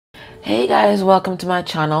Hey guys, welcome to my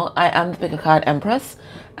channel. I am the pick a card Empress,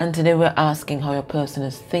 and today we're asking how your person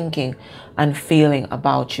is thinking and feeling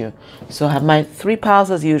about you. So I have my 3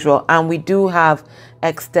 piles as usual, and we do have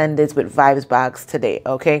extended with vibes bags today,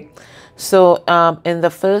 okay? So in the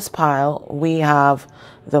first pile we have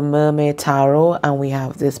the Mermaid Tarot, and we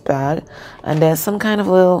have this bag, and there's some kind of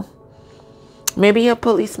little, maybe a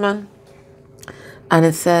policeman, and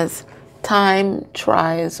it says time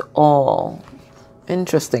tries all.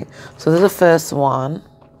 Interesting. So this is the first one,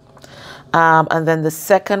 and then the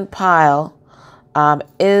second pile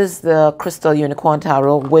is the Crystal Unicorn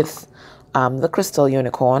Tarot with the Crystal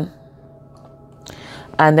Unicorn,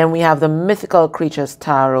 and then we have the Mythical Creatures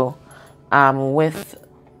Tarot with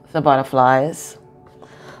the butterflies.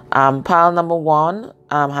 Pile number 1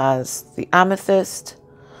 has the Amethyst.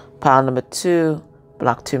 Pile number 2,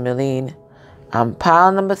 Black Tourmaline.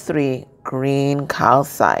 Pile number 3, Green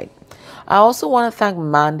Calcite. I also want to thank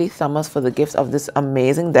Mandy Thomas for the gift of this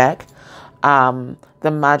amazing deck, the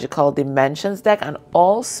Magical Dimensions deck, and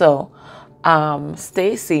also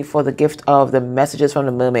Stacy for the gift of the Messages from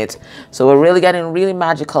the Mermaids. So we're really getting really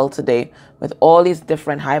magical today with all these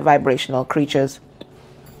different high vibrational creatures,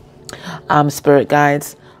 spirit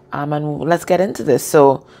guides, and let's get into this.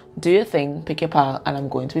 So do your thing, pick your pile, and I'm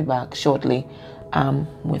going to be back shortly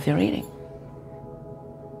with your reading.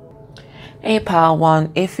 Hey pile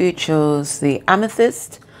 1, if you chose the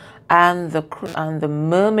Amethyst and the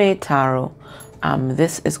Mermaid Tarot,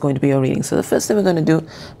 this is going to be your reading. So the first thing we're going to do,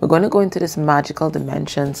 we're going to go into this Magical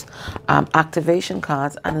Dimensions activation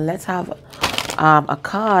cards, and let's have a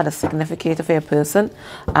card, a significator for your person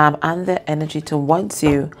and their energy towards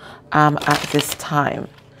you at this time.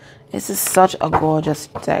 This is such a gorgeous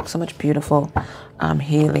deck, so much beautiful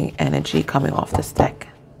healing energy coming off this deck.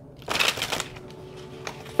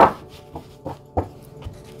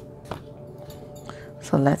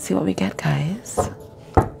 So let's see what we get, guys.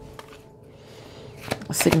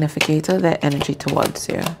 A significator, their energy towards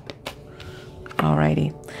you.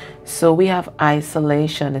 Alrighty. So we have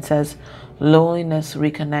isolation. It says loneliness,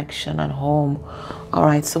 reconnection, and home.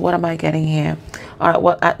 Alright, so what am I getting here? Alright,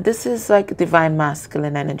 well, this is like divine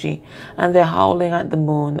masculine energy, and they're howling at the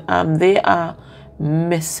moon. They are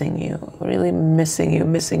missing you, really missing you,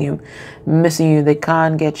 missing you, missing you. They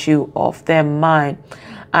can't get you off their mind.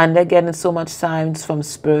 And they're getting so much signs from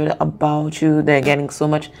spirit about you. They're getting so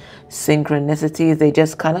much synchronicity. They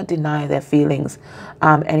just cannot deny their feelings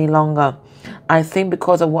any longer. I think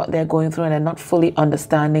because of what they're going through and they're not fully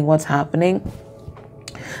understanding what's happening,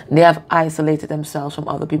 they have isolated themselves from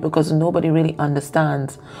other people because nobody really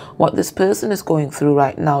understands what this person is going through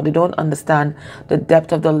right now. They don't understand the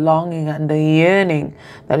depth of the longing and the yearning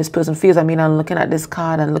that this person feels. I mean, I'm looking at this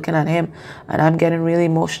card and looking at him, and I'm getting really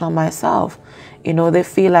emotional myself. You know, they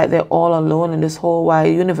feel like they're all alone in this whole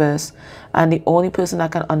wide universe, and the only person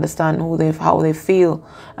that can understand how they feel,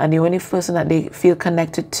 and the only person that they feel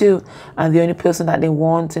connected to, and the only person that they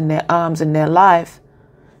want in their arms, in their life,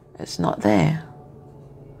 is not there.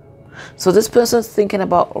 So this person's thinking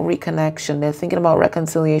about reconnection. They're thinking about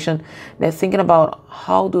reconciliation. They're thinking about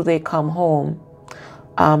how do they come home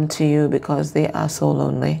to you, because they are so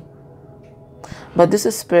lonely. But this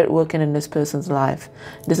is spirit working in this person's life.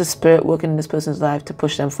 This is spirit working in this person's life to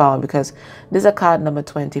push them forward, because this is a card number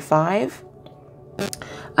 25.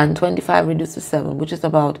 And 25 reduced to 7, which is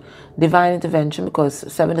about divine intervention,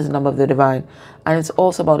 because 7 is the number of the divine. And it's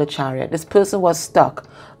also about a chariot. This person was stuck,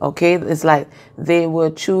 okay? It's like they were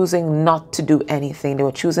choosing not to do anything. They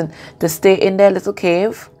were choosing to stay in their little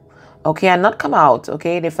cave, okay, and not come out,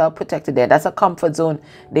 okay? They felt protected there. That's a comfort zone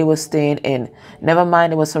they were staying in. Never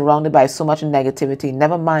mind they were surrounded by so much negativity.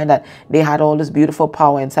 Never mind that they had all this beautiful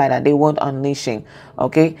power inside that they weren't unleashing,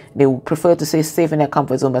 okay? They prefer to stay safe in their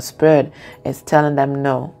comfort zone, but spirit is telling them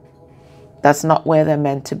no. That's not where they're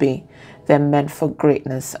meant to be. They're meant for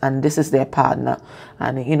greatness, and this is their partner.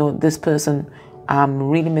 And, you know, this person, I'm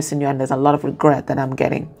really missing you, and there's a lot of regret that I'm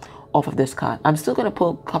getting off of this card. I'm still going to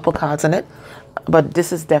pull a couple cards on it, but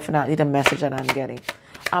this is definitely the message that I'm getting.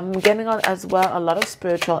 I'm getting on as well a lot of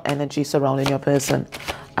spiritual energy surrounding your person.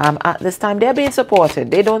 At this time, they're being supported.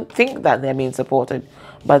 They don't think that they're being supported,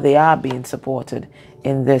 but they are being supported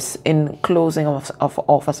in this, in closing of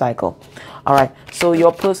a cycle. All right, so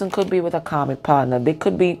your person could be with a karmic partner. They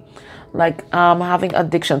could be like having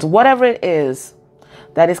addictions, whatever it is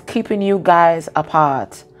that is keeping you guys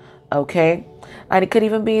apart, okay? And it could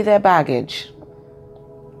even be their baggage,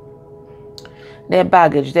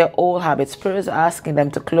 their old habits. Spirit is asking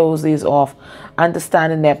them to close these off,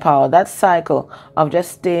 understanding their power. That cycle of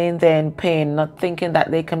just staying there in pain, not thinking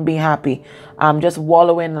that they can be happy, just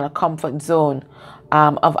wallowing in a comfort zone,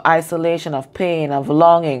 of isolation, of pain, of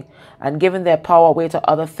longing, and giving their power away to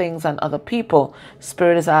other things and other people,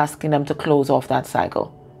 Spirit is asking them to close off that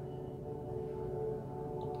cycle.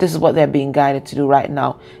 This is what they're being guided to do right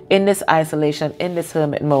now. In this isolation, in this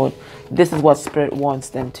hermit mode, this is what Spirit wants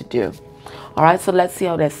them to do. All right, so let's see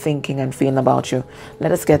how they're thinking and feeling about you.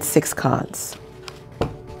 Let us get 6 cards.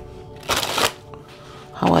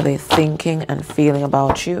 How are they thinking and feeling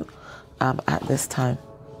about you at this time?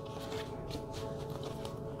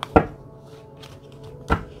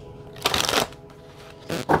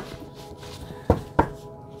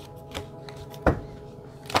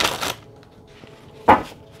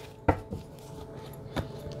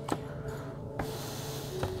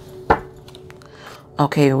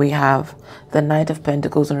 Okay, we have the Knight of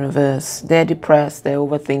Pentacles in reverse. They're depressed, they're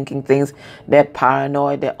overthinking things, they're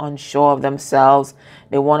paranoid, they're unsure of themselves.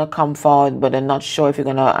 They want to come forward, but they're not sure if you're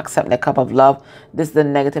going to accept their cup of love. This is the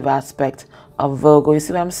negative aspect of Virgo. You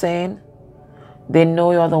see what I'm saying? They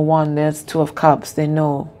know you're the one. There's 2 of Cups. They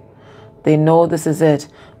know. They know this is it,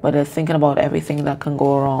 but they're thinking about everything that can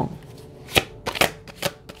go wrong.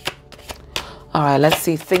 All right, let's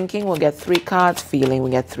see. Thinking, we'll get 3 cards. Feeling, we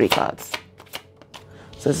get 3 cards.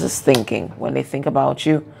 So this is thinking. When they think about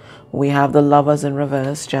you, we have the Lovers in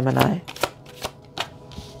reverse, Gemini.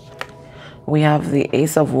 We have the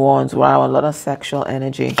Ace of Wands. Wow, a lot of sexual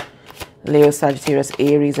energy. Leo, Sagittarius,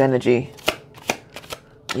 Aries energy.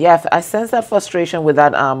 Yeah, I sense that frustration with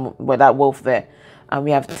that wolf there. And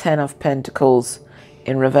we have 10 of Pentacles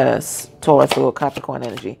in reverse. Taurus, Virgo, Capricorn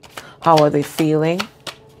energy. How are they feeling?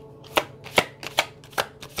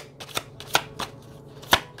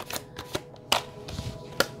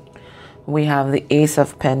 We have the Ace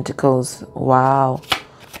of Pentacles. Wow.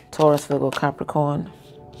 Taurus, Virgo, Capricorn.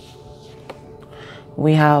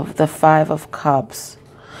 We have the 5 of Cups.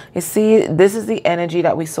 You see, this is the energy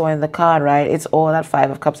that we saw in the card, right? It's all that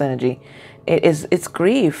 5 of Cups energy. It's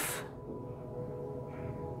grief.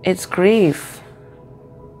 It's grief.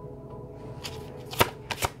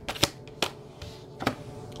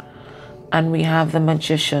 And we have the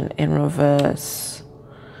Magician in reverse.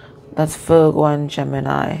 That's Virgo and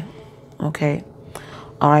Gemini. Okay.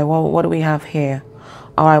 All right. Well, what do we have here?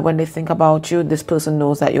 All right. When they think about you, this person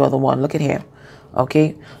knows that you're the one. Look at here.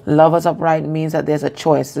 Okay. Lovers upright means that there's a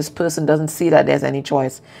choice. This person doesn't see that there's any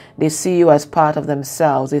choice. They see you as part of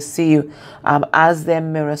themselves. They see you as their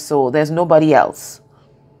mirror soul. There's nobody else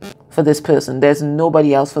for this person. There's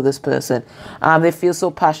nobody else for this person. They feel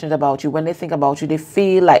so passionate about you. When they think about you, they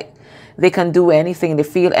feel like they can do anything. They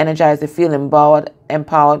feel energized. They feel empowered.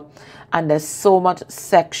 And there's so much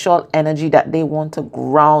sexual energy that they want to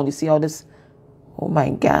ground. You see how this... Oh my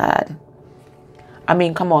God. I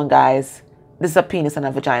mean, come on, guys. This is a penis and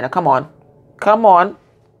a vagina. Come on. Come on.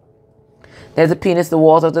 There's a penis, the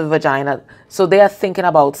walls of the vagina. So they are thinking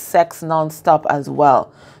about sex non-stop as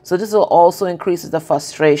well. So this will also increases the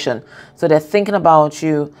frustration. So they're thinking about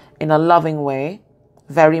you in a loving way,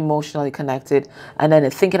 very emotionally connected. And then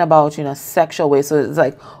they're thinking about you in a sexual way. So it's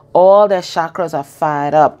like all their chakras are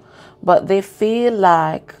fired up. But they feel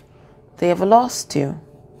like they have lost you.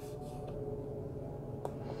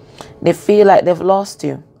 They feel like they've lost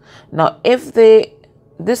you. Now,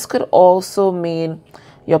 this could also mean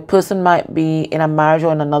your person might be in a marriage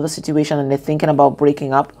or in another situation and they're thinking about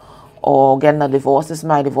breaking up or getting a divorce. This is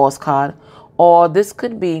my divorce card. Or this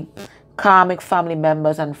could be karmic family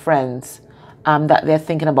members and friends that they're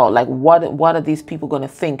thinking about. Like, what are these people going to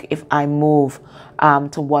think if I move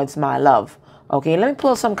towards my love? Okay, let me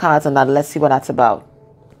pull some cards on that. Let's see what that's about.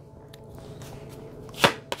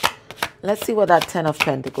 Let's see what that 10 of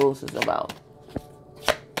Pentacles is about.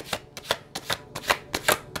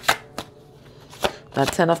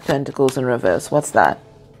 That 10 of Pentacles in reverse. What's that?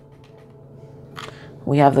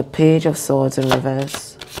 We have the Page of Swords in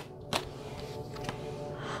reverse.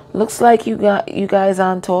 Looks like you guys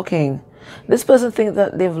aren't talking. This person thinks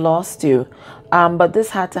that they've lost you. But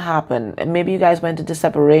this had to happen. Maybe you guys went into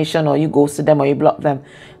separation or you ghosted them or you blocked them.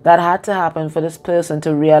 That had to happen for this person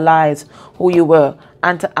to realize who you were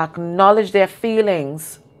and to acknowledge their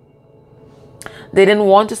feelings. They didn't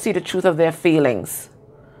want to see the truth of their feelings.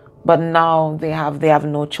 But now they have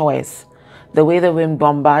no choice. The way they've been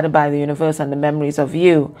bombarded by the universe and the memories of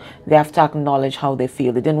you, they have to acknowledge how they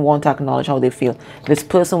feel. They didn't want to acknowledge how they feel. This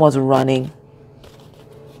person was running.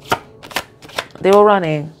 They were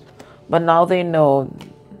running. But now they know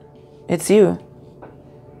it's you.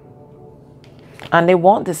 And they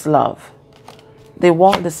want this love. They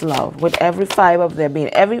want this love with every fiber of their being.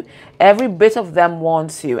 Every bit of them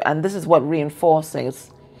wants you. And this is what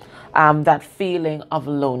reinforces that feeling of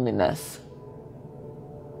loneliness.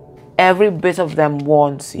 Every bit of them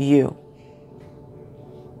wants you.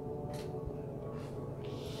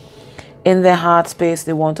 In their heart space,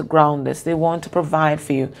 they want to ground this. They want to provide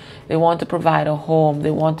for you. They want to provide a home.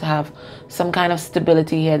 They want to have some kind of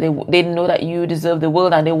stability here. They know that you deserve the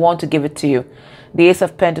world and they want to give it to you. The Ace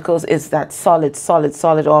of Pentacles is that solid, solid,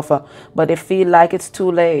 solid offer, but they feel like it's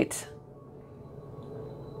too late.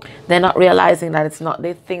 They're not realizing that it's not.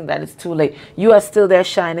 They think that it's too late. You are still there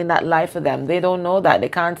shining that light for them. They don't know that. They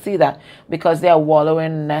can't see that because they are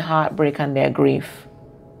wallowing in their heartbreak and their grief.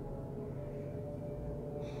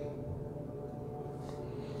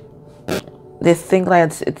 They think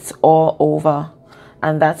that it's all over,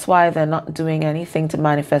 and that's why they're not doing anything to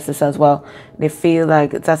manifest this as well. They feel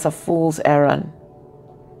like that's a fool's errand.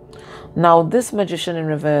 Now, this Magician in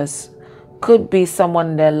reverse could be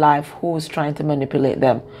someone in their life who is trying to manipulate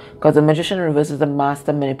them, because the Magician in reverse is the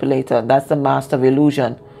master manipulator. That's the master of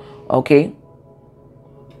illusion. Okay,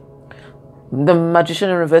 the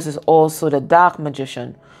Magician in reverse is also the Dark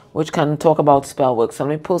Magician, which can talk about spell work. So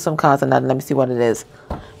let me pull some cards on that and let me see what it is.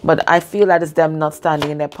 But I feel that it's them not standing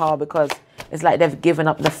in their power because it's like they've given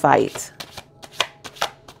up the fight.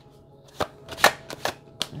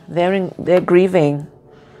 They're grieving.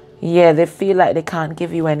 Yeah, they feel like they can't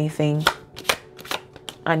give you anything.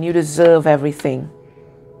 And you deserve everything.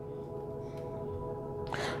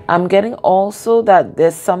 I'm getting also that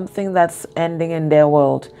there's something that's ending in their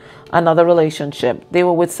world. Another relationship. They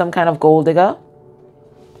were with some kind of gold digger.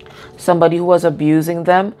 Somebody who was abusing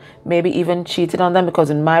them, maybe even cheated on them, because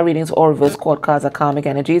in my readings all reverse court cards are karmic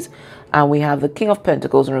energies, and we have the King of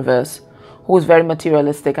Pentacles in reverse, who is very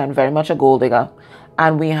materialistic and very much a gold digger,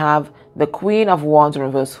 and we have the Queen of Wands in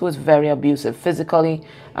reverse, who is very abusive physically,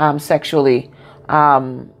 sexually,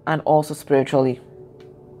 and also spiritually.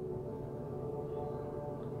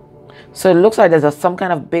 So it looks like there's some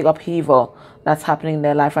kind of big upheaval that's happening in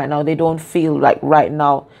their life right now. They don't feel like right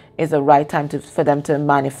now is the right time for them to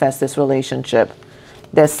manifest this relationship.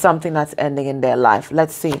 There's something that's ending in their life.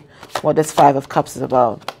 Let's see what this Five of Cups is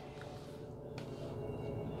about.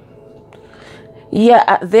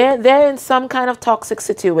 Yeah, they're in some kind of toxic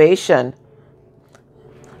situation.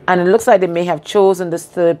 And it looks like they may have chosen this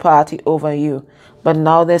third party over you. But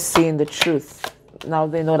now they're seeing the truth. Now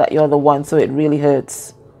they know that you're the one, so it really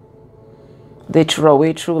hurts. They throw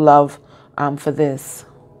away true love for this.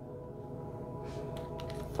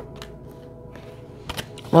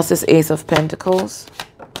 What's this Ace of Pentacles?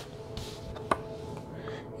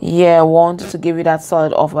 Yeah, I wanted to give you that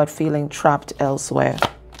solid offer but feeling trapped elsewhere.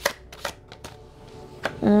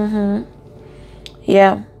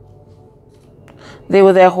 Yeah. They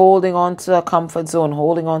were there holding on to a comfort zone,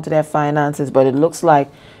 holding on to their finances, but it looks like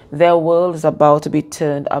their world is about to be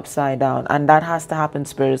turned upside down. And that has to happen,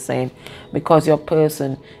 Spirit is saying, because your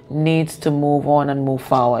person needs to move on and move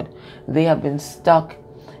forward. They have been stuck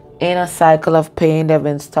in a cycle of pain. They've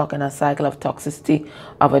been stuck in a cycle of toxicity,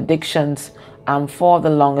 of addictions, for the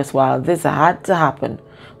longest while. This had to happen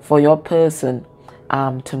for your person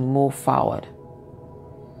to move forward.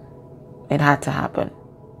 It had to happen.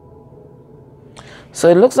 So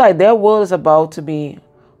it looks like their world is about to be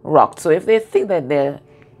rocked. So if they think that they're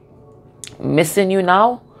missing you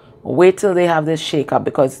now, wait till they have this shakeup,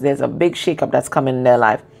 because there's a big shakeup that's coming in their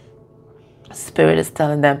life. Spirit is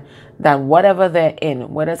telling them that whatever they're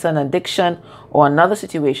in, whether it's an addiction or another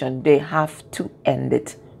situation, they have to end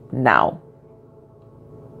it now.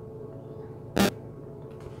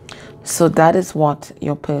 So that is what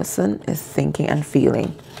your person is thinking and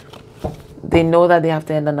feeling. They know that they have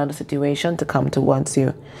to end another situation to come towards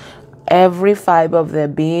you. Every fiber of their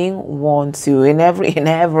being wants you in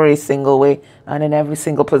every single way and in every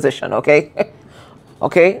single position, okay?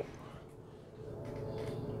 Okay?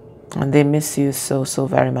 And they miss you so, so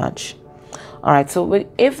very much. All right, so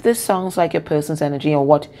if this sounds like your person's energy or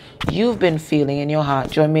what you've been feeling in your heart,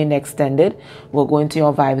 join me in Extended. We'll go into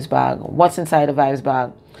your vibes bag. What's inside the vibes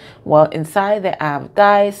bag? Well, inside there I have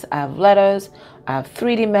dice, I have letters, I have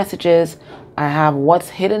 3D messages, I have what's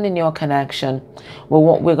hidden in your connection.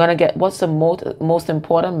 We're going to get what's the most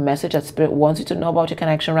important message that Spirit wants you to know about your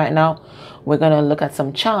connection right now. We're going to look at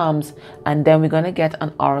some charms, and then we're going to get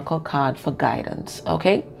an oracle card for guidance,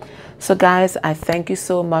 okay? So guys, I thank you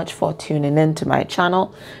so much for tuning in to my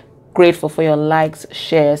channel. Grateful for your likes,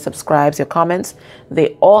 shares, subscribes, your comments.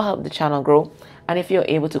 They all help the channel grow. And if you're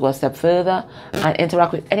able to go a step further and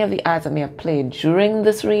interact with any of the ads that may have played during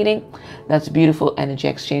this reading, that's beautiful energy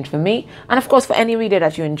exchange for me. And of course, for any reader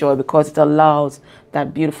that you enjoy, because it allows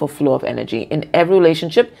that beautiful flow of energy. In every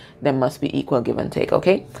relationship, there must be equal give and take,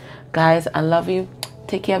 okay? Guys, I love you.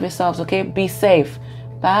 Take care of yourselves, okay? Be safe.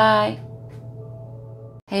 Bye.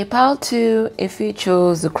 Hey, pal 2, if you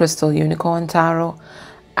chose the Crystal Unicorn Tarot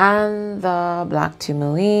and the Black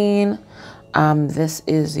Tourmaline, this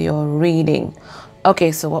is your reading.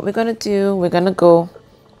 Okay, so what we're going to do, we're going to go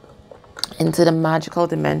into the magical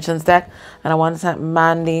dimensions deck, and I want to thank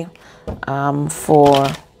Mandy for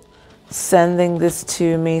sending this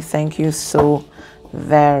to me. Thank you so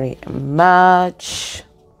very much.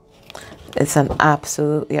 It's an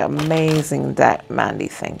absolutely amazing deck, Mandy.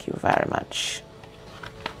 Thank you very much.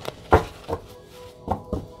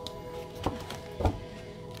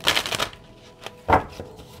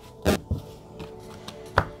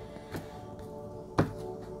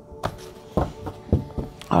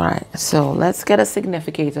 All right, so let's get a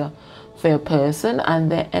significator for your person and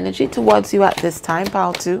their energy towards you at this time,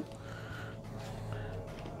 pile 2.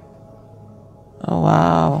 Oh,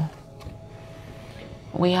 wow.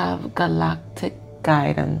 We have galactic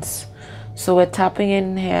guidance. So we're tapping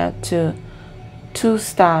in here to 2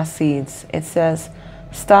 star seeds. It says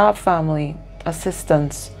star family,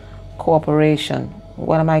 assistance, cooperation.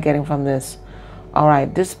 What am I getting from this? All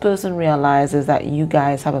right, this person realizes that you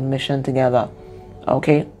guys have a mission together.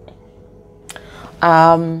 Okay.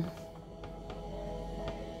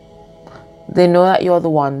 They know that you're the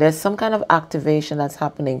one. There's some kind of activation that's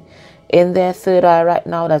happening in their third eye right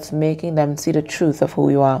now that's making them see the truth of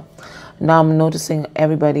who you are. Now I'm noticing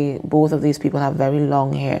everybody, both of these people have very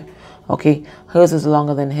long hair. Okay, hers is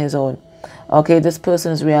longer than his own. Okay, this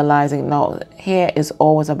person is realizing now hair is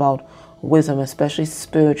always about wisdom, especially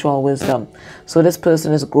spiritual wisdom. So this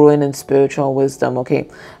person is growing in spiritual wisdom. Okay,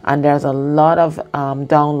 and there's a lot of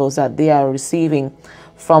downloads that they are receiving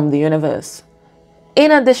from the universe.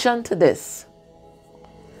 In addition to this,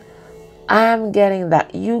 I'm getting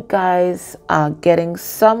that you guys are getting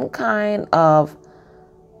some kind of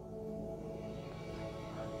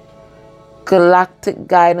galactic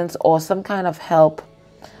guidance or some kind of help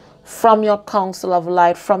from your council of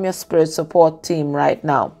light, from your spirit support team right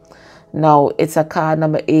now. Now, it's a card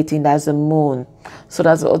number 18, that's the moon. So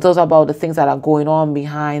those are about the things that are going on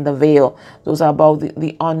behind the veil. Those are about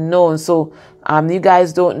the unknown. So you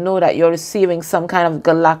guys don't know that you're receiving some kind of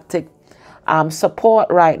galactic support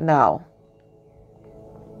right now.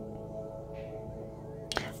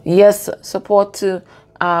 Yes, support to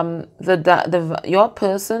your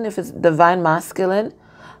person, if it's divine masculine,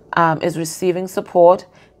 is receiving support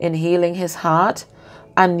in healing his heart,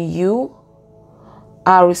 and you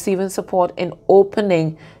are receiving support in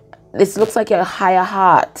opening. This looks like your higher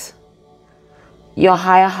heart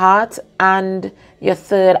and your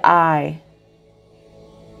third eye.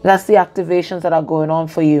 That's the activations that are going on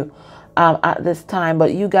for you at this time.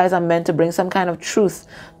 But you guys are meant to bring some kind of truth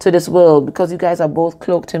to this world because you guys are both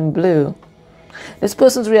cloaked in blue. This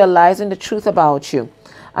person's realizing the truth about you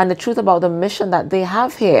and the truth about the mission that they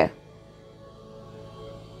have here.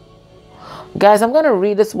 Guys, I'm going to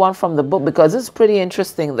read this one from the book because it's pretty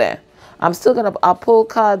interesting there. I'll pull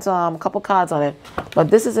cards, a couple cards on it,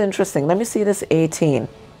 but this is interesting. Let me see this 18.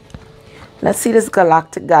 Let's see this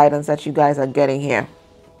galactic guidance that you guys are getting here.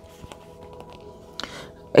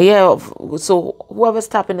 Yeah, so whoever's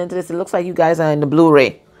tapping into this, it looks like you guys are in the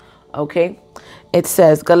Blu-ray. Okay. It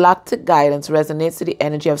says galactic guidance resonates to the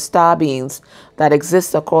energy of star beings that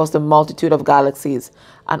exist across the multitude of galaxies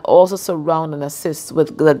and also surround and assist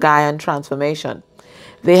with the Gaian transformation.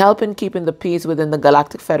 They help in keeping the peace within the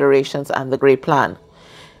galactic federations and the Great Plan.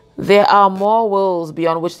 There are more worlds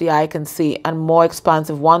beyond which the eye can see and more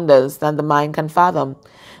expansive wonders than the mind can fathom.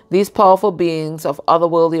 These powerful beings of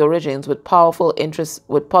otherworldly origins with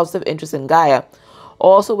positive interest in Gaia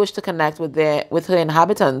also wish to connect with her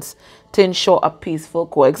inhabitants to ensure a peaceful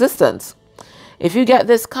coexistence. If you get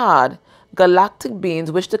this card, galactic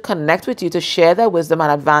beings wish to connect with you to share their wisdom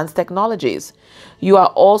and advanced technologies. You are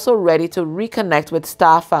also ready to reconnect with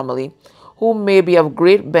star family who may be of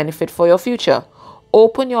great benefit for your future.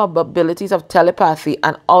 Open your abilities of telepathy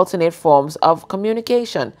and alternate forms of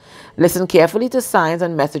communication. Listen carefully to signs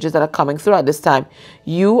and messages that are coming through at this time.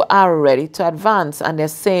 You are ready to advance, and they're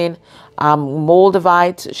saying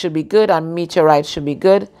moldavite should be good and meteorite should be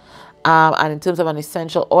good. And in terms of an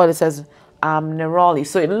essential oil, it says neroli.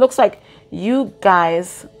 So it looks like you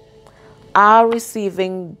guys are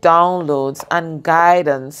receiving downloads and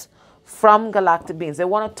guidance from galactic beings. They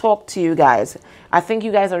want to talk to you guys. I think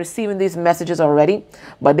you guys are receiving these messages already,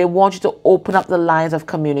 but they want you to open up the lines of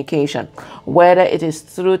communication, whether it is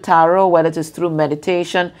through tarot, whether it is through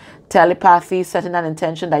meditation, telepathy, setting an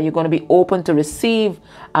intention that you're going to be open to receive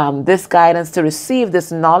this guidance, to receive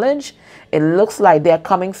this knowledge. It looks like they're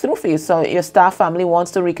coming through for you. So your star family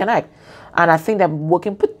wants to reconnect. And I think they're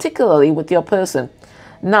working particularly with your person.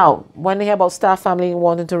 Now, when they hear about star family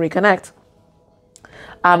wanting to reconnect,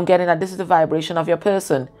 I'm getting that this is the vibration of your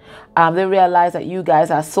person. They realize that you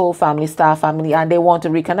guys are soul family, star family, and they want to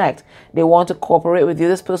reconnect. They want to cooperate with you.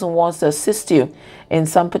 This person wants to assist you in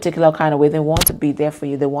some particular kind of way. They want to be there for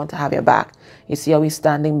you. They want to have your back. You see how he's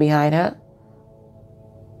standing behind her?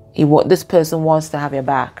 This person wants to have your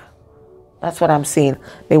back. That's what I'm seeing.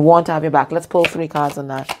 They want to have your back. Let's pull 3 cards on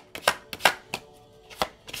that.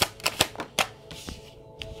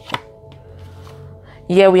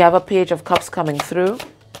 Yeah, we have a Page of Cups coming through.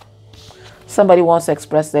 Somebody wants to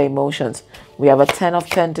express their emotions. We have a 10 of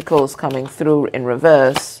Pentacles coming through in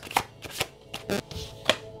reverse.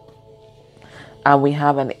 And we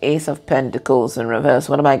have an Ace of Pentacles in reverse.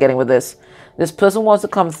 What am I getting with this? This person wants to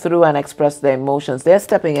come through and express their emotions. They're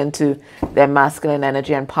stepping into their masculine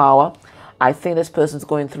energy and power. I think this person's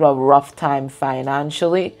going through a rough time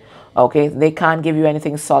financially. Okay, they can't give you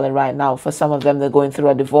anything solid right now. For some of them, they're going through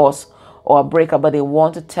a divorce or a breakup, but they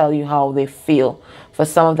want to tell you how they feel. For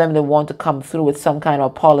some of them, they want to come through with some kind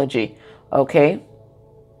of apology. Okay?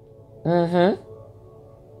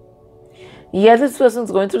 Yeah, this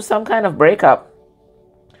person's going through some kind of breakup,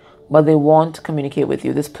 but they want to communicate with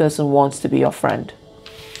you. This person wants to be your friend.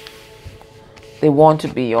 They want to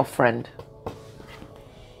be your friend.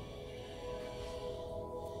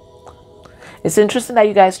 It's interesting that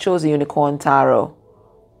you guys chose the Unicorn Tarot.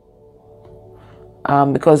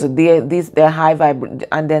 Because they're high vibrational,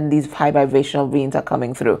 and then these high vibrational beings are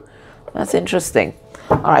coming through. That's interesting.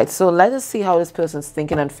 All right, so let us see how this person's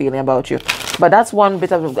thinking and feeling about you. But that's one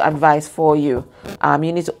bit of advice for you. You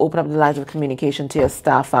need to open up the lines of communication to your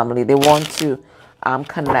star family. They want to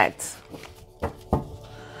connect.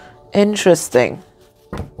 Interesting.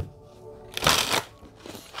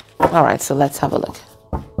 All right, so let's have a look.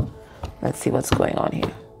 Let's see what's going on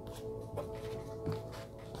here.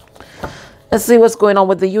 Let's see what's going on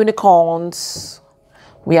with the unicorns.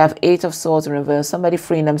 We have 8 of Swords in reverse. Somebody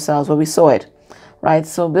freeing themselves. Well, we saw it, right?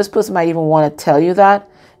 So this person might even want to tell you that.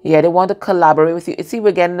 Yeah, they want to collaborate with you. You see,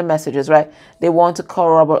 we're getting the messages, right? They want to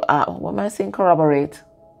corroborate. What am I saying? Corroborate.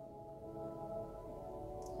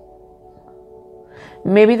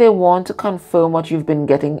 Maybe they want to confirm what you've been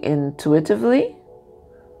getting intuitively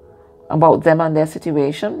about them and their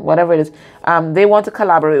situation. Whatever it is. They want to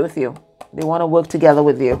collaborate with you. They want to work together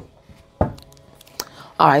with you.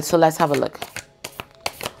 All right, so let's have a look.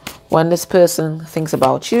 When this person thinks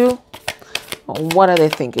about you, what are they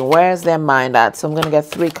thinking? Where's their mind at? So I'm going to get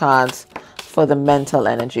 3 cards for the mental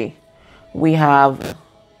energy. We have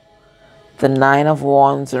the 9 of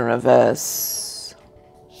Wands in reverse.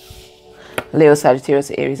 Leo,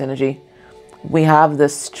 Sagittarius, Aries energy. We have the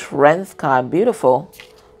Strength card. Beautiful.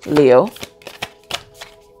 Leo.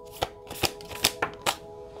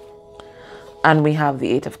 And we have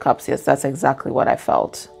the 8 of Cups. Yes, that's exactly what I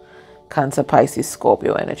felt. Cancer, Pisces,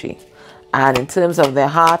 Scorpio energy. And in terms of their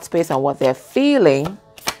heart space and what they're feeling,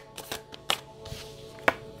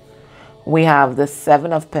 we have the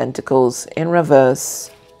 7 of Pentacles in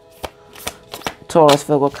reverse. Taurus,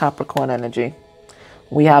 Virgo, Capricorn energy.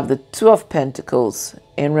 We have the 2 of Pentacles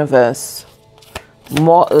in reverse.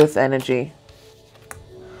 More Earth energy.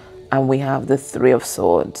 And we have the 3 of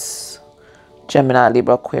Swords. Gemini,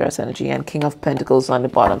 Libra, Aquarius energy, and King of Pentacles on the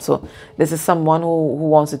bottom. So this is someone who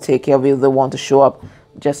wants to take care of you. They want to show up,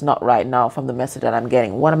 just not right now from the message that I'm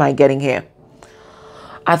getting. What am I getting here?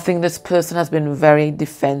 I think this person has been very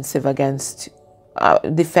defensive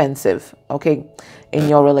okay, in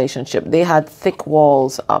your relationship. They had thick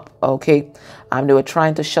walls up, okay? They were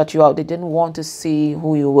trying to shut you out. They didn't want to see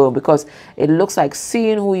who you were, because it looks like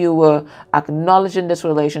seeing who you were, acknowledging this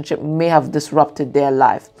relationship may have disrupted their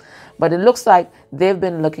life. But it looks like they've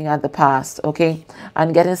been looking at the past, okay,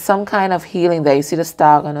 and getting some kind of healing there. You see the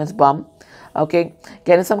star on his bum, okay,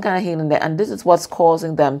 getting some kind of healing there. And this is what's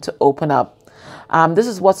causing them to open up. This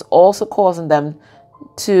is what's also causing them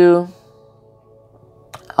to,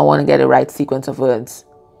 I want to get the right sequence of words,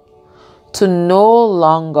 to no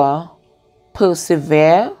longer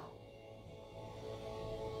persevere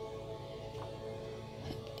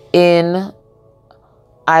in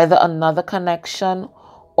either another connection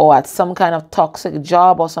or at some kind of toxic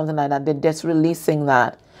job or something like that. They're just releasing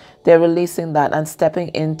that. They're releasing that and stepping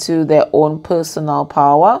into their own personal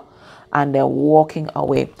power, and they're walking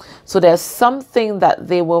away. So there's something that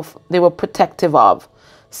they were protective of,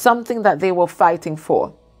 something that they were fighting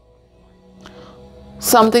for,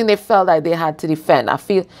 something they felt like they had to defend. I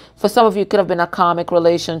feel for some of you it could have been a karmic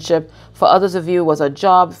relationship. For others of you it was a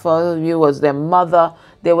job. For others of you it was their mother.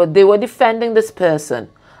 They were defending this person.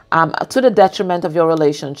 To the detriment of your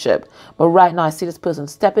relationship. But right now I see this person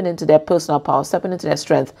stepping into their personal power, stepping into their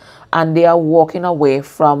strength, and they are walking away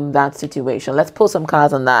from that situation. Let's pull some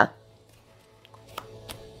cards on that.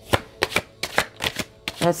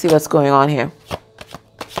 Let's see what's going on here.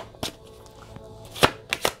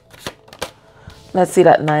 Let's see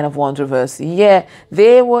that 9 of Wands reverse. Yeah,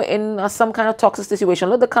 they were in some kind of toxic situation.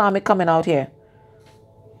 Look, the karmic coming out here.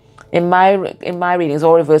 In my readings,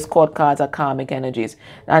 all reverse court cards are karmic energies,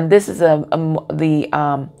 and this is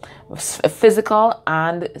the physical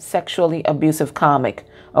and sexually abusive karmic.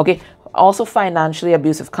 Okay, also financially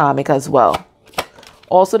abusive karmic as well.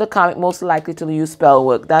 Also, the karmic most likely to use spell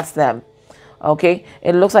work. That's them. Okay,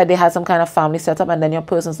 it looks like they had some kind of family setup, and then your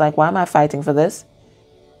person's like, why am I fighting for this?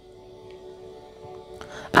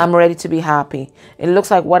 I'm ready to be happy. It looks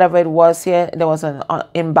like whatever it was here, there was an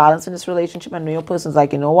imbalance in this relationship, and your person's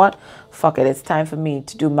like, you know what? Fuck it. It's time for me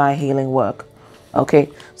to do my healing work. Okay,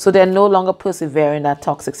 so they're no longer persevering that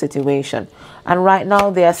toxic situation. And right now,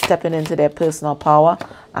 they are stepping into their personal power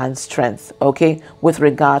and strength, okay, with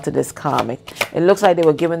regard to this karmic. It looks like they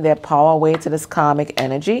were giving their power away to this karmic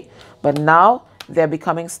energy, but now they're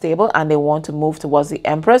becoming stable and they want to move towards the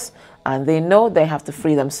Empress, and they know they have to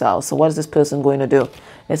free themselves. So what is this person going to do?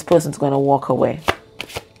 This person's going to walk away.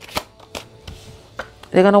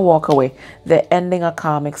 They're going to walk away. They're ending a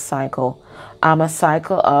karmic cycle. A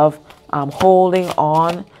cycle of holding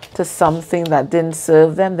on to something that didn't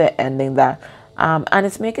serve them. They're ending that. And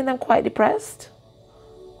it's making them quite depressed.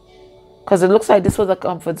 Because it looks like this was a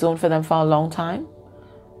comfort zone for them for a long time.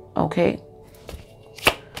 Okay.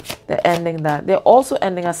 They're ending that. They're also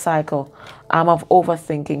ending a cycle of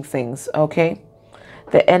overthinking things. Okay.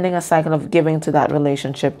 They're ending a cycle of giving to that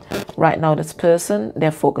relationship. Right now, this person,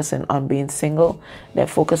 they're focusing on being single. They're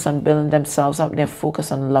focused on building themselves up. They're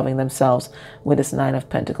focused on loving themselves with this 9 of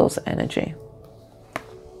Pentacles energy.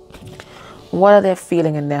 What are they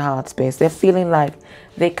feeling in their heart space? They're feeling like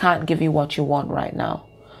they can't give you what you want right now.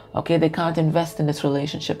 Okay, they can't invest in this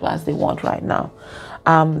relationship as they want right now.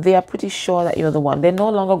 They are pretty sure that you're the one. They're no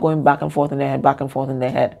longer going back and forth in their head, back and forth in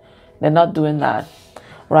their head. They're not doing that.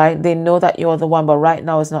 Right? They know that you're the one, but right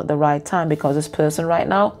now is not the right time, because this person right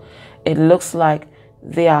now, it looks like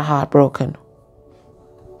they are heartbroken.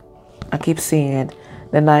 I keep seeing it.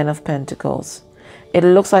 The 9 of Pentacles. It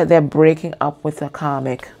looks like they're breaking up with a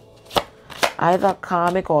karmic. Either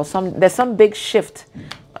karmic or there's some big shift,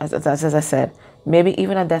 as I said. Maybe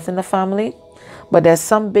even a death in the family. But there's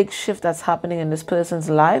some big shift that's happening in this person's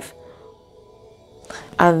life.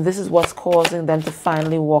 And this is what's causing them to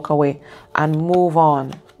finally walk away and move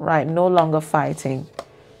on. Right? No longer fighting.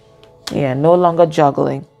 Yeah, no longer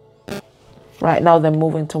juggling. Right now they're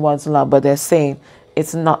moving towards love, but they're saying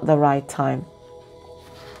it's not the right time.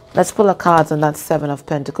 Let's pull a card on that 7 of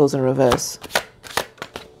Pentacles in reverse.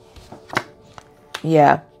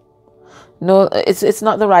 Yeah. No, it's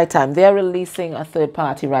not the right time. They're releasing a third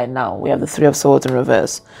party right now. We have the 3 of Swords in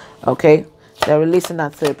reverse. Okay? They're releasing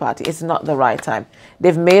that third party. It's not the right time.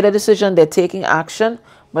 They've made a decision. They're taking action,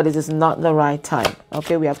 but it is not the right time.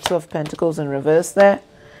 Okay, we have 2 of Pentacles in reverse there.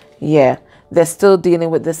 Yeah, they're still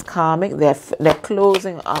dealing with this karmic. They're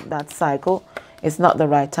closing up that cycle. It's not the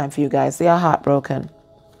right time for you guys. They are heartbroken.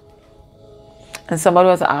 And somebody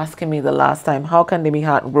was asking me the last time, how can they be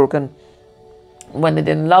heartbroken when they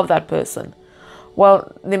didn't love that person?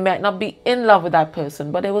 Well, they might not be in love with that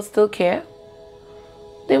person, but they will still care.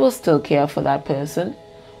 They will still care for that person.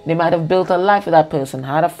 They might have built a life with that person,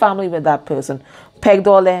 had a family with that person, pegged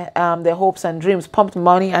all their hopes and dreams, pumped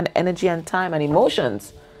money and energy and time and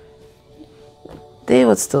emotions. They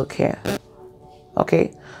would still care.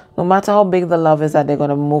 Okay? No matter how big the love is that they're going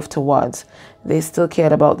to move towards, they still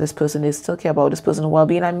care about this person. They still care about this person's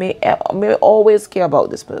well-being, and may always care about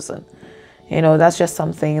this person. You know, that's just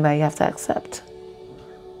something that you have to accept.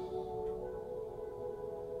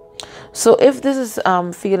 So if this is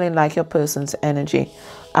feeling like your person's energy,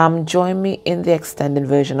 join me in the extended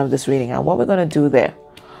version of this reading. And what we're going to do there,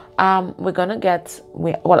 we're going to get,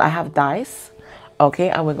 I have dice, okay,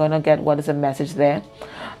 and we're going to get what is a message there.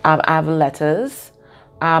 I have letters.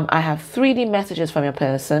 I have 3D messages from your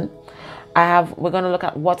person. We're going to look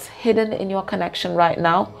at what's hidden in your connection right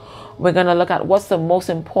now. We're going to look at what's the most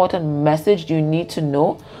important message you need to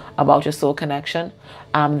know about your soul connection.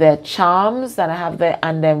 There are charms that I have there,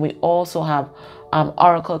 and then we also have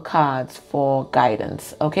oracle cards for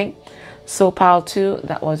guidance. Okay, so pile 2,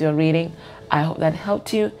 that was your reading. I hope that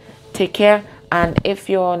helped you. Take care, and if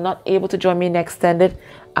you're not able to join me in extended,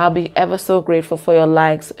 I'll be ever so grateful for your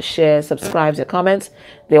likes, shares, subscribes, your comments.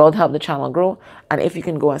 They all help the channel grow. And if you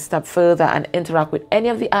can go a step further and interact with any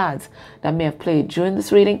of the ads that may have played during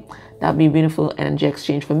this reading, that'd be beautiful energy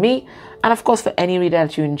exchange for me. And of course, for any reader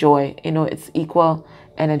that you enjoy, you know, it's equal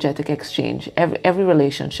energetic exchange, every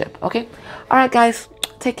relationship. Okay. All right, guys,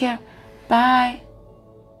 take care. Bye.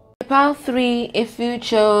 Pile 3, if you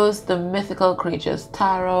chose the mythical creatures,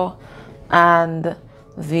 tarot and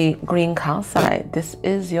the green calcite, this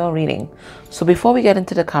is your reading. So before we get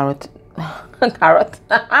into the carrot,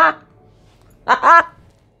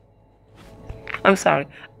 I'm sorry.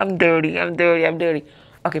 I'm dirty.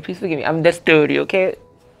 Okay, please forgive me. I'm just dirty, okay?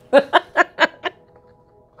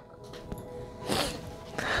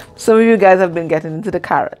 Some of you guys have been getting into the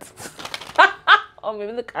carrots. Or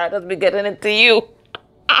maybe the carrot has been getting into you.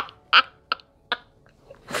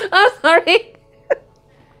 I'm sorry.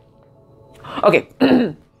 Okay.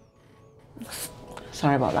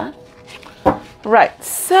 Sorry about that. Right,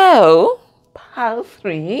 so pile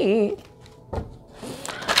 3.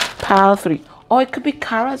 Pile 3. Oh, it could be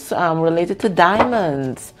carrots related to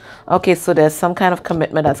diamonds. Okay, so there's some kind of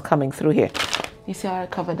commitment that's coming through here. You see how I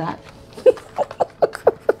covered that?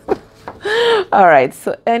 All right,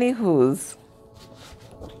 so anywho's.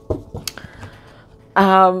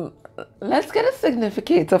 Let's get a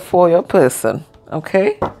significator for your person,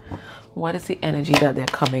 okay? What is the energy that they're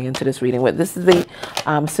coming into this reading with? This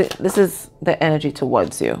is the energy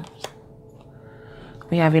towards you.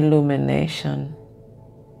 We have illumination.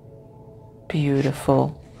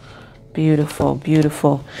 Beautiful. Beautiful,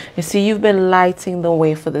 beautiful. You see, you've been lighting the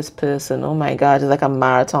way for this person. Oh my God, it's like a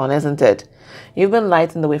marathon, isn't it? You've been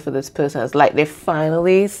lighting the way for this person. It's like they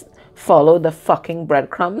finally followed the fucking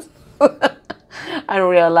breadcrumbs and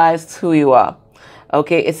realized who you are.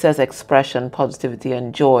 Okay, it says expression, positivity,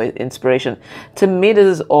 and joy, inspiration. To me,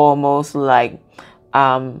 this is almost like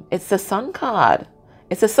it's the sun card.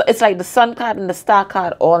 It's like the sun card and the star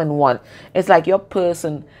card all in one. It's like your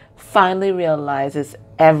person finally realizes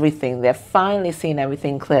everything. They're finally seeing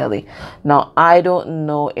everything clearly. Now, I don't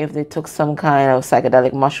know if they took some kind of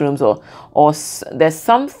psychedelic mushrooms or there's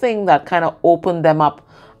something that kind of opened them up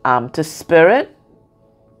to spirit.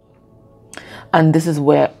 And this is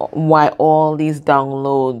why all these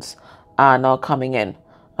downloads are now coming in.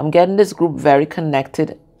 I'm getting this group very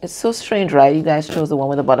connected. It's so strange, right? You guys chose the one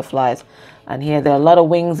with the butterflies. And here there are a lot of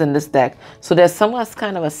wings in this deck. So there's some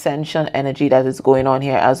kind of ascension energy that is going on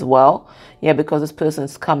here as well. Yeah, because this person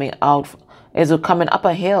is coming up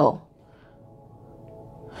a hill.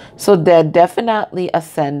 So they're definitely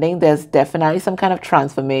ascending. There's definitely some kind of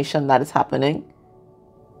transformation that is happening.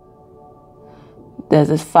 There's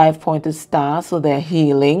this 5-pointed star, so they're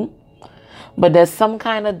healing. But there's some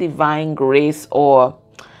kind of divine grace or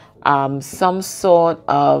some sort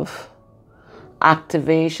of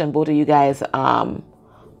activation both of you guys are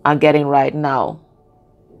getting right now.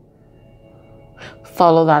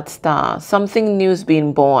 Follow that star. Something new is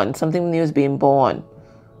being born. Something new is being born.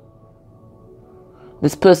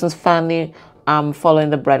 This person's finally following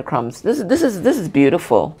the breadcrumbs. This is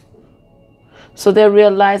beautiful. So they're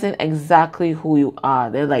realizing exactly who you are.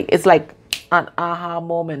 They're like, it's like an aha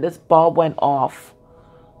moment. This bulb went off.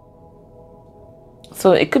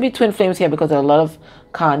 So it could be twin flames here because there are a lot of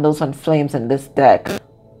candles and flames in this deck. And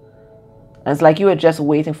it's like you were just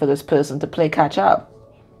waiting for this person to play catch up.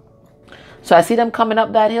 So I see them coming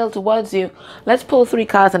up that hill towards you. Let's pull 3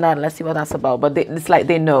 cards on that and let's see what that's about. But it's like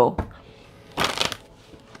they know.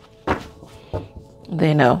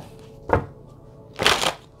 They know.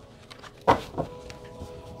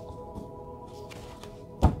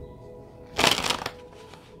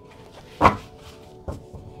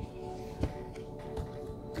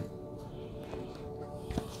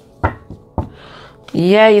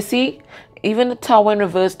 Yeah, you see, even the Tower in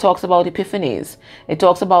reverse talks about epiphanies. It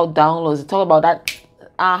talks about downloads. It talks about that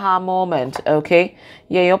aha moment, okay?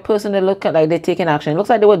 Yeah, your person, they look like they're taking action. It looks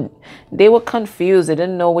like they were confused. They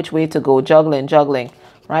didn't know which way to go, juggling,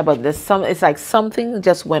 right? But it's like something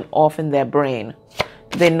just went off in their brain.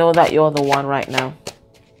 They know that you're the one right now.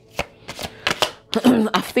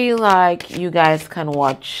 I feel like you guys can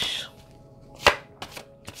watch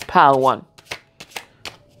Pile 1.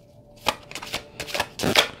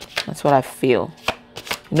 That's what I feel.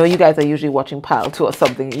 You know, you guys are usually watching Pile 2 or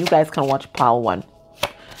something. You guys can watch Pile 1.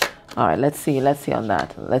 All right, let's see on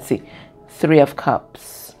that. Let's see. 3 of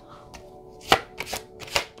Cups.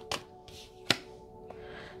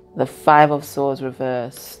 The 5 of Swords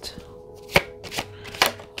reversed.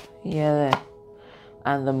 Yeah.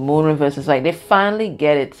 And the Moon reversed. Is like they finally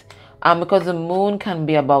get it. Because the Moon can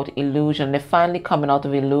be about illusion. They're finally coming out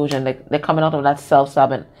of illusion. They're coming out of that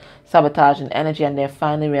self-sabotaging energy, and they're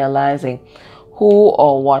finally realizing who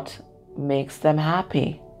or what makes them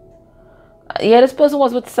happy. Yeah, this person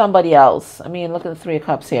was with somebody else. I mean, look at the 3 of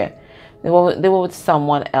Cups here. They were with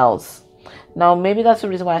someone else. Now, maybe that's the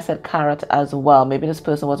reason why I said carrot as well. Maybe this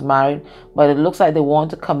person was married, but it looks like they want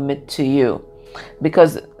to commit to you.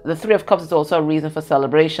 because the Three of Cups is also a reason for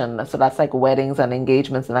celebration. So that's like weddings and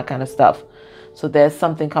engagements and that kind of stuff. So there's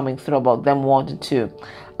something coming through about them wanting to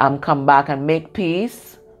come back and make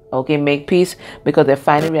peace. Okay, make peace, because they're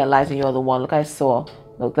finally realizing you're the one. Look, I saw,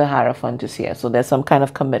 look, the Hierophant is here. So there's some kind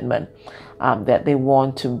of commitment that they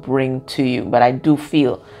want to bring to you. But I do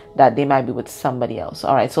feel that they might be with somebody else.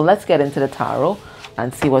 All right, so let's get into the tarot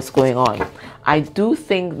and see what's going on. I do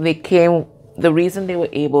think the reason they were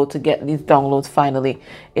able to get these downloads finally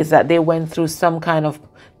is that they went through some kind of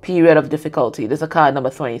period of difficulty. This is a card number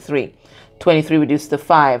 23. 23 reduced to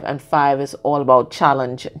 5, and 5 is all about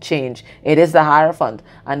challenge, change. It is the Hierophant,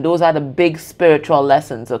 and those are the big spiritual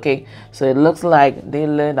lessons, okay? So it looks like they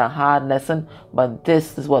learned a hard lesson, but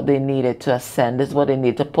this is what they needed to ascend. This is what they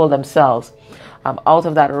need to pull themselves out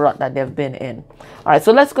of that rut that they've been in. All right,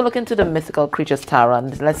 so let's go look into the Mystical Creatures Tarot,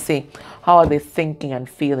 and let's see how are they thinking and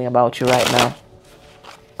feeling about you right now.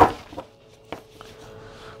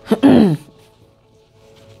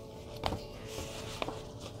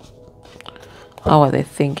 How are they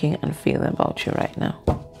thinking and feeling about you right now?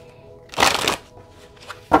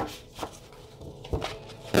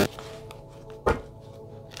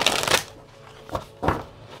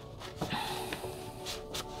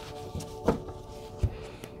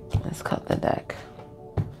 Let's cut the deck.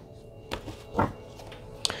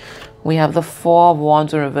 We have the Four of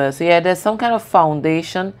Wands in reverse. Yeah, there's some kind of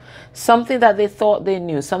foundation, something that they thought they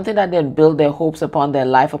knew, something that they built their hopes upon, their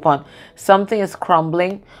life upon. Something is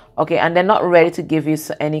crumbling, okay, and they're not ready to give you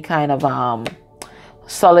any kind of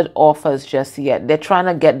solid offers just yet. They're trying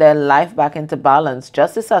to get their life back into balance.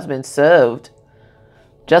 Justice has been served.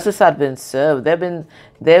 Justice has been served. They've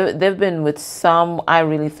been with some, I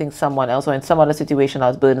really think someone else, or in some other situation I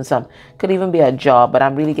was burdensome. Could even be a job, but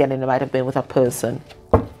I'm really getting it might have been with a person.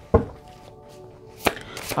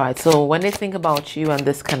 All right, so when they think about you and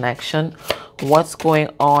this connection, what's going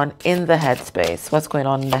on in the headspace? What's going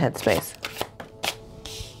on in the headspace?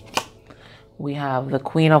 We have the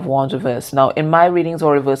Queen of Wands reverse. Now, in my readings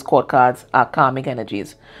or reverse court cards are karmic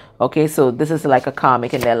energies. Okay, so this is like a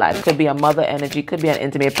karmic in their life. Could be a mother energy, could be an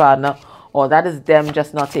intimate partner, or that is them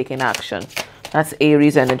just not taking action. That's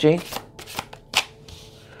Aries energy.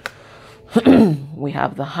 We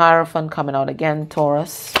have the Hierophant coming out again,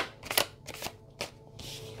 Taurus.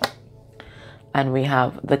 And we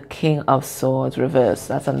have the King of Swords reverse.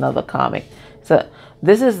 That's another karmic. So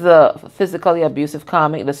this is the physically abusive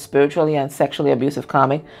karmic, the spiritually and sexually abusive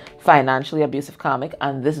karmic, financially abusive karmic,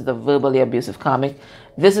 and this is the verbally abusive karmic.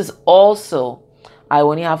 This is also, I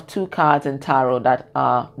only have 2 cards in tarot that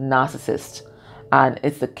are narcissists, and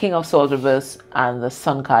it's the King of Swords reverse and the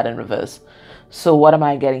Sun card in reverse. So what am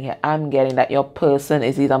I getting here? I'm getting that your person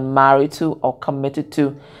is either married to or committed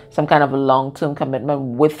to some kind of long-term commitment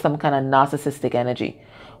with some kind of narcissistic energy.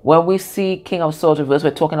 When we see King of Swords reverse,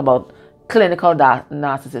 we're talking about clinical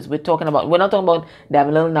narcissists. We're not talking about they have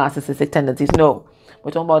little narcissistic tendencies. No,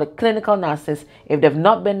 we're talking about a clinical narcissist. If they've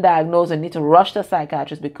not been diagnosed, they need to rush to a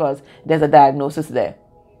psychiatrist because there's a diagnosis there.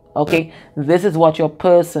 Okay, this is what your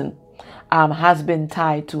person has been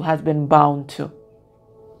tied to, has been bound to.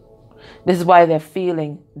 This is why they're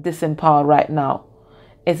feeling disempowered right now.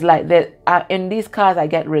 It's like that in these cards I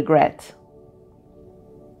get regret.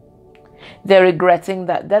 They're regretting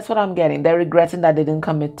that. That's what I'm getting. They're regretting that they didn't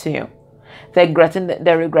commit to you. They're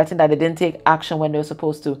regretting that they didn't take action when they were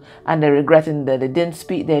supposed to, and they're regretting that they didn't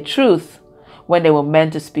speak their truth when they were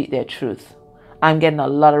meant to speak their truth. I'm getting a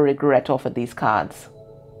lot of regret off of these cards.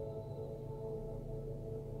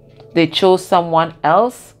 They chose someone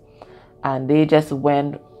else and they just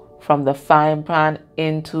went from the frying pan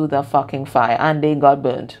into the fucking fire, and they got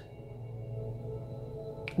burnt.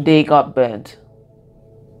 They got burnt.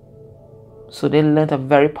 So they learned a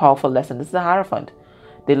very powerful lesson. This is the Hierophant.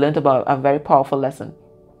 They learned about a very powerful lesson.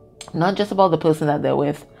 Not just about the person that they're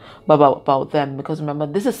with, but about them. Because remember,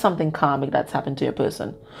 this is something karmic that's happened to your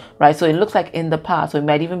person, right? So it looks like in the past, or it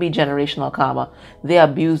might even be generational karma, they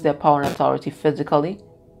abused their power and authority physically,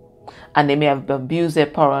 and they may have abused their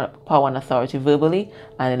power and authority verbally,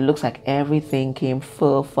 and it looks like everything came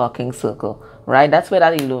full fucking circle, right? That's where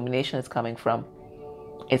that illumination is coming from.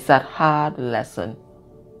 It's that hard lesson.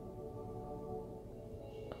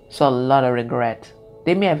 So a lot of regret.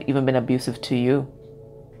 They may have even been abusive to you.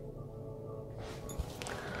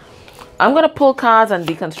 I'm going to pull cards and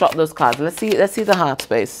deconstruct those cards. Let's see the heart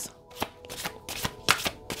space.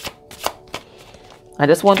 I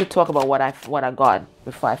just want to talk about what I got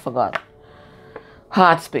before I forgot.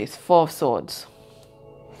 Heart space, 4 of Swords.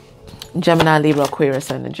 Gemini, Libra, Aquarius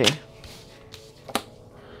energy.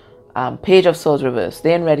 Page of Swords reverse.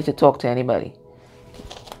 They ain't ready to talk to anybody.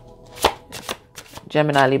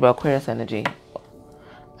 Gemini, Libra, Aquarius energy.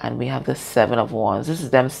 And we have the Seven of Wands. This is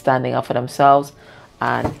them standing up for themselves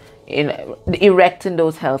and erecting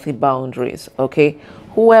those healthy boundaries, okay?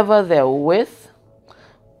 Whoever they're with,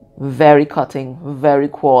 very cutting, very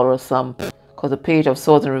quarrelsome, because the Page of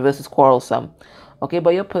Swords in reverse is quarrelsome, okay?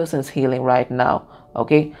 But your person's healing right now,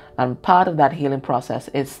 okay? And part of that healing process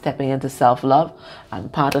is stepping into self-love,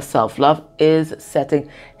 and part of self-love is setting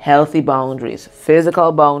healthy boundaries,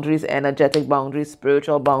 physical boundaries, energetic boundaries,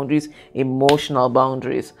 spiritual boundaries, emotional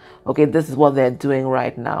boundaries, okay? This is what they're doing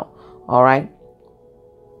right now, all right?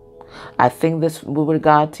 I think this, with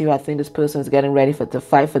regard to you, I think this person is getting ready to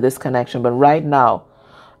fight for this connection, but right now,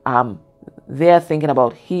 they're thinking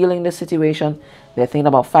about healing the situation. They're thinking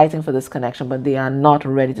about fighting for this connection, but they are not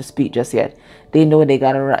ready to speak just yet. They know they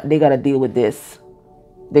gotta deal with this.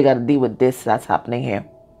 They gotta deal with this that's happening here.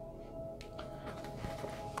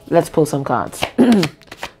 Let's pull some cards.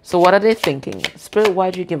 So what are they thinking? Spirit, why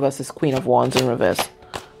did you give us this Queen of Wands in reverse?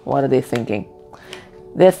 What are they thinking?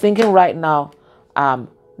 They're thinking right now,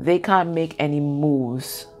 they can't make any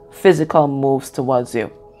moves, physical moves towards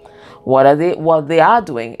you. What they are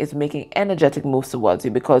doing is making energetic moves towards you,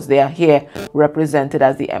 because they are here represented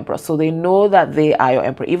as the Empress. So they know that they are your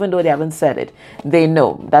Emperor, even though they haven't said it. They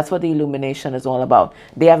know. That's what the illumination is all about.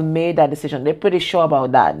 They have made that decision. They're pretty sure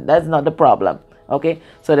about that. That's not the problem. Okay,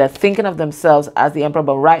 so they're thinking of themselves as the Emperor,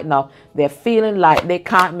 but right now they're feeling like they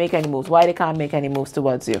can't make any moves. Why they can't make any moves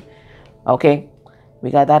towards you? Okay, we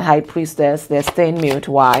got that High Priestess. They're staying mute.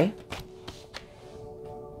 Why?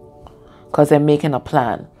 Because they're making a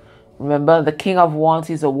plan. Remember, the King of Wands,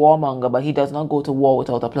 he's a warmonger, but he does not go to war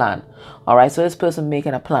without a plan. All right, so this person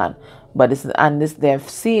making a plan, but they're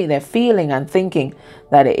feeling and thinking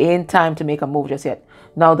that it ain't time to make a move just yet.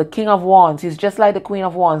 Now, the King of Wands, he's just like the Queen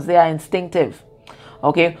of Wands. They are instinctive.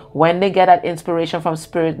 Okay, when they get that inspiration from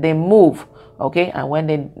Spirit, they move. Okay, and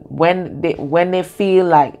when they feel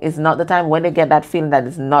like it's not the time, when they get that feeling that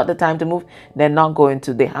it's not the time to move, they're not going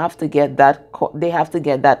to. They have to get that. They have to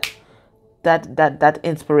get that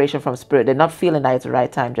inspiration from Spirit. They're not feeling that it's the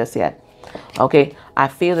right time just yet. Okay, I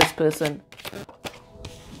feel this person.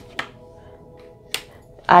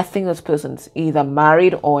 I think this person's either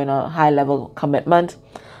married or in a high level commitment,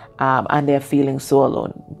 and they're feeling so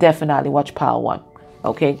alone. Definitely watch pile 1.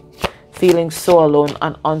 Okay, feeling so alone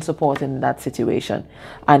and unsupported in that situation,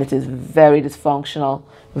 and it is very dysfunctional,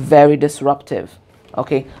 very disruptive.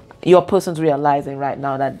 Okay, your person's realizing right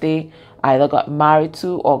now that they either got married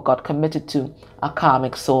to or got committed to a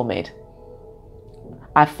karmic soulmate.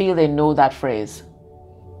 I feel they know that phrase.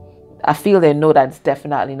 I feel they know that it's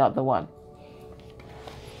definitely not the one.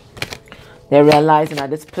 They're realizing that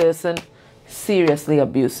this person seriously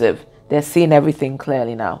abusive. They're seeing everything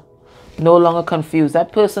clearly now. No longer confused.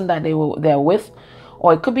 That person that they're with,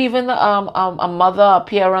 or it could be even a mother, a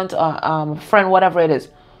parent, a friend, whatever it is.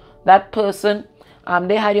 That person,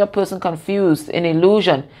 they had your person confused, in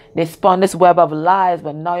illusion. They spun this web of lies,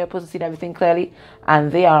 but now your person sees everything clearly,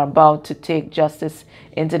 and they are about to take justice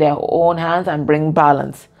into their own hands and bring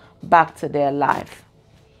balance back to their life.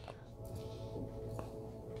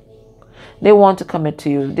 They want to commit to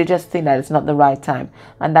you. They just think that it's not the right time.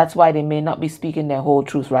 And that's why they may not be speaking their whole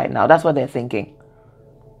truth right now. That's what they're thinking.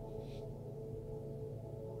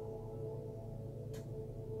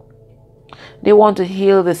 They want to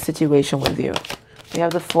heal this situation with you. We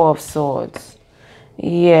have the Four of Swords.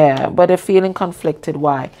 Yeah, but they're feeling conflicted.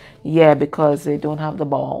 Why? Yeah, because they don't have the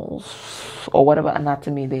balls or whatever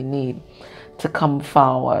anatomy they need to come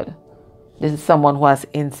forward. This is someone who has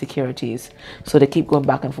insecurities. So they keep going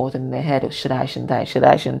back and forth in their head. Should I, shouldn't I? Should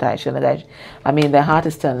I, shouldn't I? Shouldn't I? I mean, their heart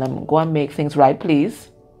is telling them, go and make things right, please.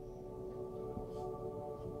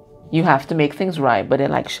 You have to make things right. But they're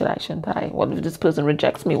like, should I, shouldn't I? What if this person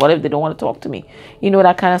rejects me? What if they don't want to talk to me? You know,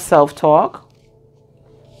 that kind of self-talk.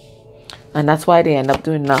 And that's why they end up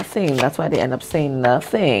doing nothing. That's why they end up saying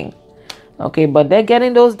nothing. Okay, but they're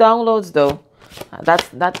getting those downloads, though.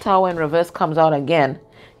 That Tower in reverse comes out again.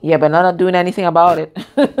 Yeah, but not doing anything about it.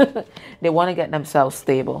 They want to get themselves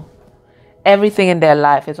stable. Everything in their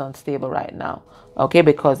life is unstable right now. Okay,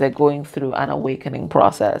 because they're going through an awakening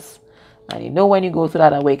process. And you know, when you go through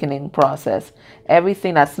that awakening process,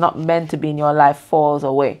 everything that's not meant to be in your life falls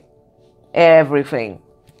away. Everything.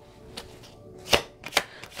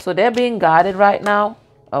 So they're being guarded right now.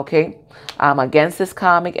 Okay, against this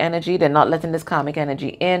karmic energy. They're not letting this karmic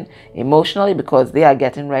energy in emotionally, because they are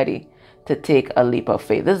getting ready to take a leap of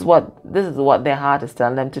faith. This is what their heart is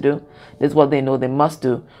telling them to do. This is what they know they must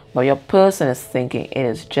do. But your person is thinking it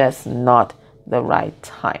is just not the right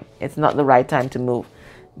time. It's not the right time to move.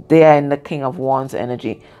 They are in the King of Wands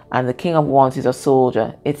energy. And the King of Wands is a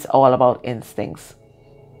soldier. It's all about instincts.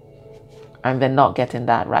 and they're not getting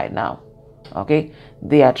that right now. Okay,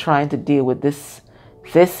 they are trying to deal with this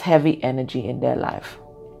heavy energy in their life.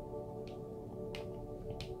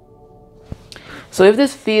 So if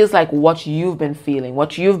this feels like what you've been feeling,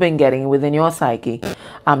 what you've been getting within your psyche,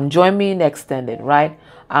 join me in the extended, right?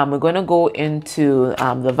 We're going to go into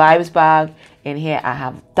the vibes bag. In here, I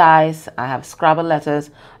have dice, I have Scrabble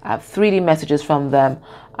letters, I have 3D messages from them.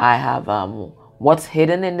 I have what's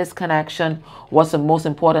hidden in this connection, what's the most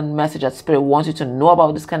important message that Spirit wants you to know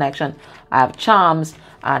about this connection. I have charms,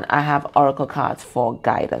 and I have oracle cards for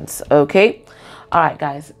guidance. Okay. All right,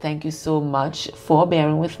 guys, thank you so much for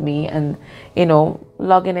bearing with me and,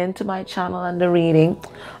 logging into my channel and the reading.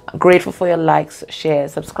 I'm grateful for your likes,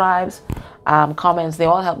 shares, subscribes, comments. They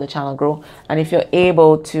all help the channel grow. And if you're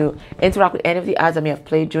able to interact with any of the ads I may have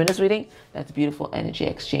played during this reading, that's beautiful energy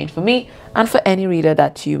exchange for me and for any reader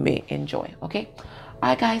that you may enjoy. Okay. All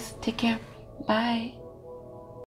right, guys, take care. Bye.